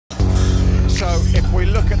We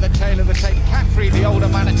look at the tail of the tape. Caffrey, the older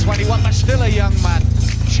man at 21, but still a young man.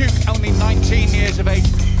 Tuke, only 19 years of age.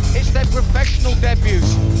 It's their professional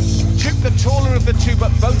debuts. Tuke, the taller of the two,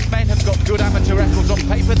 but both men have got good amateur records. On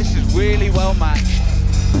paper, this is really well matched.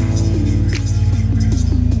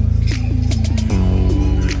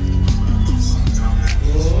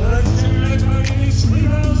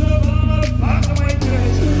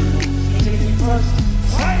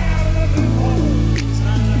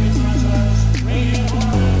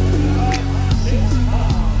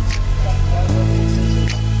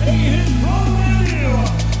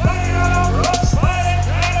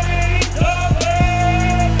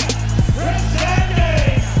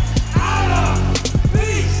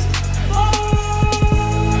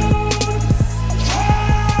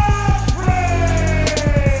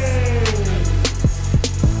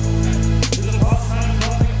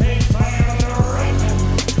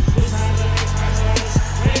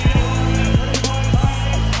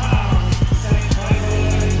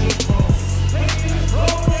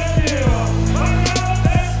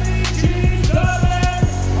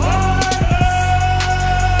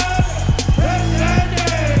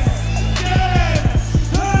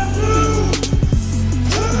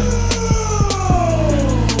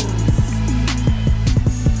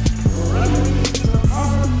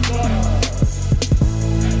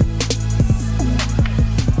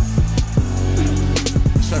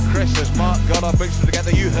 As Mark got our boots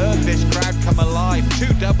together, you heard this crowd come alive.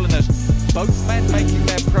 Two Dubliners, both men making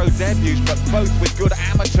their pro debuts, but both with good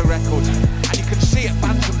amateur records. And you can see at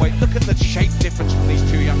bantamweight, look at the shape difference from these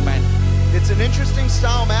two young men. It's an interesting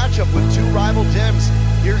style matchup with two rival gyms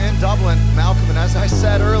here in Dublin, Malcolm. And as I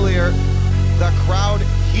said earlier, the crowd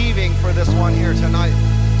heaving for this one here tonight.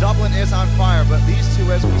 Dublin is on fire, but these two,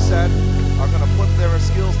 as we said, are going to put their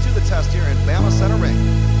skills to the test here in Bama Center Ring.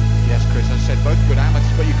 Yes, Chris, as I said, both good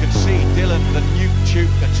amateurs, but you can see Dylan, the Nuke Tuke,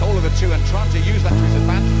 the taller of the two, and trying to use that to his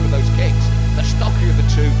advantage with those kicks. The stockier of the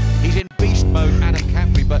two, he's in beast mode, Adam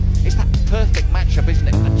Caffrey, but it's that perfect matchup, isn't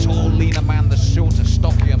it? The tall, leaner man, the shorter,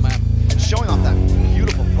 stockier man. And showing off that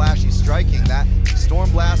beautiful, flashy striking, that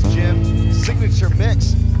Stormblast Gym signature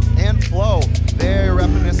mix and flow, very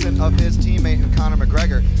reminiscent of his teammate Conor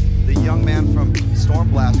McGregor, the young man from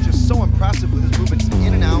Stormblast, just so impressive with his movements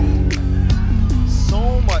in and out.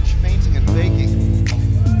 So much feinting and faking.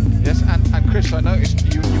 Yes, and Chris, I noticed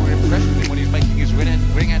you were impressed with him when he was making his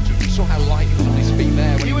ring entrance. You saw how light he was on his feet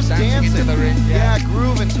there when he was dancing into the ring. Yeah,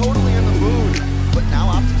 grooving, totally in the mood. But now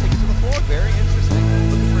off to take it to the floor. Very interesting.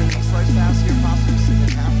 Looking for a knee slice pass here, possibly sitting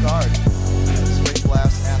in half guard. Straight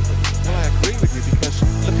blast athlete. Well, I agree with you because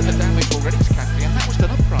look at the damage already to Caffrey, and that was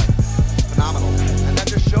done upright. Phenomenal. And that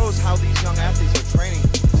just shows how these young athletes are training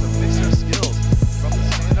to mix their skills from the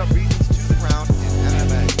stand-up regions to the ground in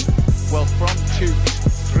MMA. Well, from Tuke's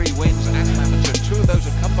 3 wins as an amateur, 2 of those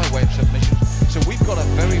have come by way of submission. So we've got a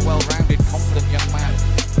very well-rounded, confident young man.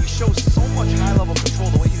 He shows so much high-level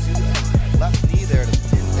control, the way he's using his left knee there to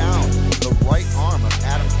pin down the right arm of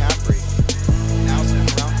Adam Caffrey. Now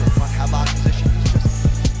spinning around to the front headlock position. He's just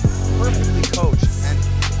perfectly coached and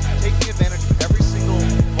taking advantage of every single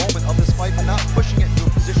moment of this fight, but not pushing it into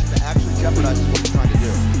a position that actually jeopardizes what he's trying to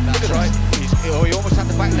do. That's right. He almost had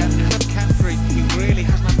the back down. Adam Caffrey, he really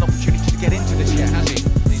hasn't had an opportunity to get into this yet, has he?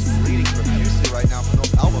 He's bleeding profusely right now from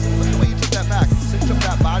those elbows. Look at the way he took that back. Cinched up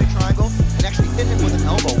that body triangle and actually hit him with an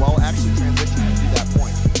elbow while actually transitioning to that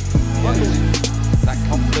point. Luckily, that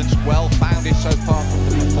confidence well-founded so far from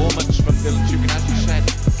the performance from Dylan Tuke. And as you said,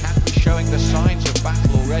 Caffrey showing the signs of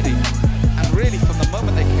battle already. And really, from the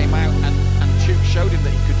moment they came out and Tuke showed him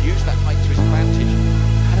that he could use that height to his advantage,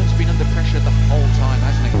 Adam's been under pressure the whole time,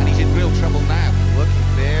 hasn't he? And he's in real trouble now. Looking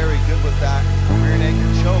very good with that rear naked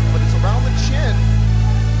choke, but it's around the chin.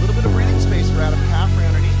 A little bit of breathing space for Adam Caffrey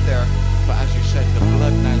underneath there. But as you said, the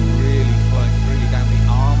blood now really flowing freely down the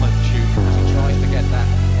arm of Tuke as he tries to get that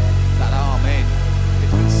arm in.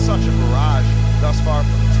 It's been such a barrage thus far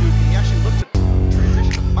from Tuke, and he actually looked at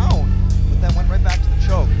transition to mount, but then went right back to the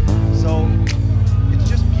choke. So it's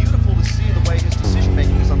just beautiful to see the way his decision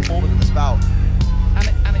making is unfolded in this bout.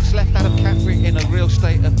 And it's left Adam Caffrey in a real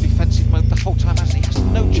state of defensive mode the whole time, hasn't he? He has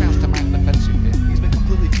no chance to mount an offensive here. He's been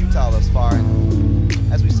completely futile thus far.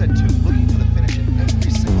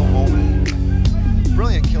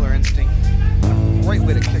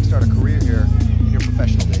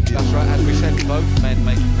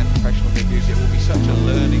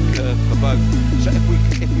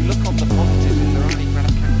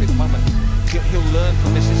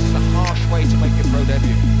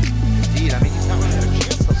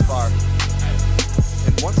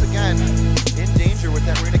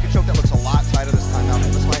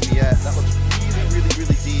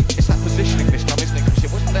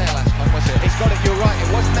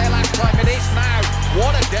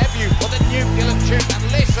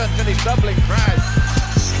 bubbling crowd.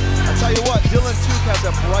 I'll tell you what, Dylan Tuke has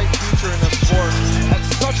a bright future in this sport. At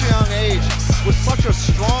such a young age, with such a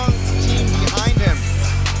strong team behind him.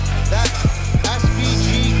 That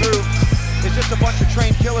SBG group is just a bunch of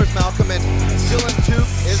trained killers, Malcolm, and Dylan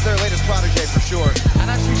Tuke is their latest protege for sure.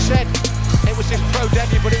 And as you said, it was his pro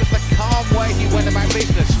debut, but it was the calm way he went about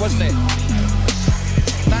business, wasn't it?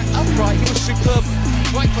 That upright, he was superb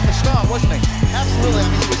right from the start, wasn't he? Absolutely.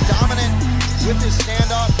 I mean, he was dominant with his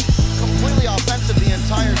stand-up, completely offensive the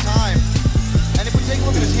entire time. And if we take a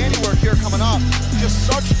look at his handiwork here coming up, just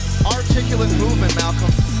such articulate movement,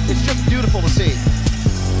 Malcolm. It's just beautiful to see.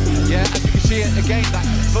 Yeah, as you can see it again, that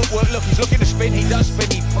footwork, look, he's looking to spin, he does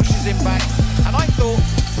spin, he pushes him back. And I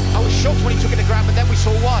was shocked when he took it to ground, but then we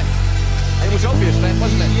saw why. It was obvious then,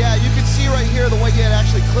 wasn't it? Yeah, you can see right here the way he had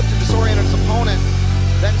actually clipped and disoriented his opponent,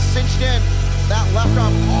 then cinched in that left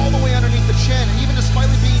arm all the way underneath the chin, and even despite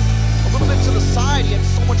being a little bit to the side, he had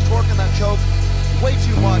so much torque in that choke. Way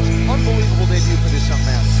too much. Unbelievable debut for this young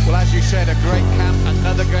man. Well, as you said, a great camp,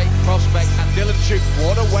 another great prospect, and Dylan Tuke,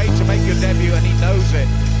 what a way to make your debut, and he knows it.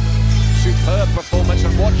 Superb performance,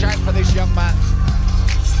 and watch out for this young man.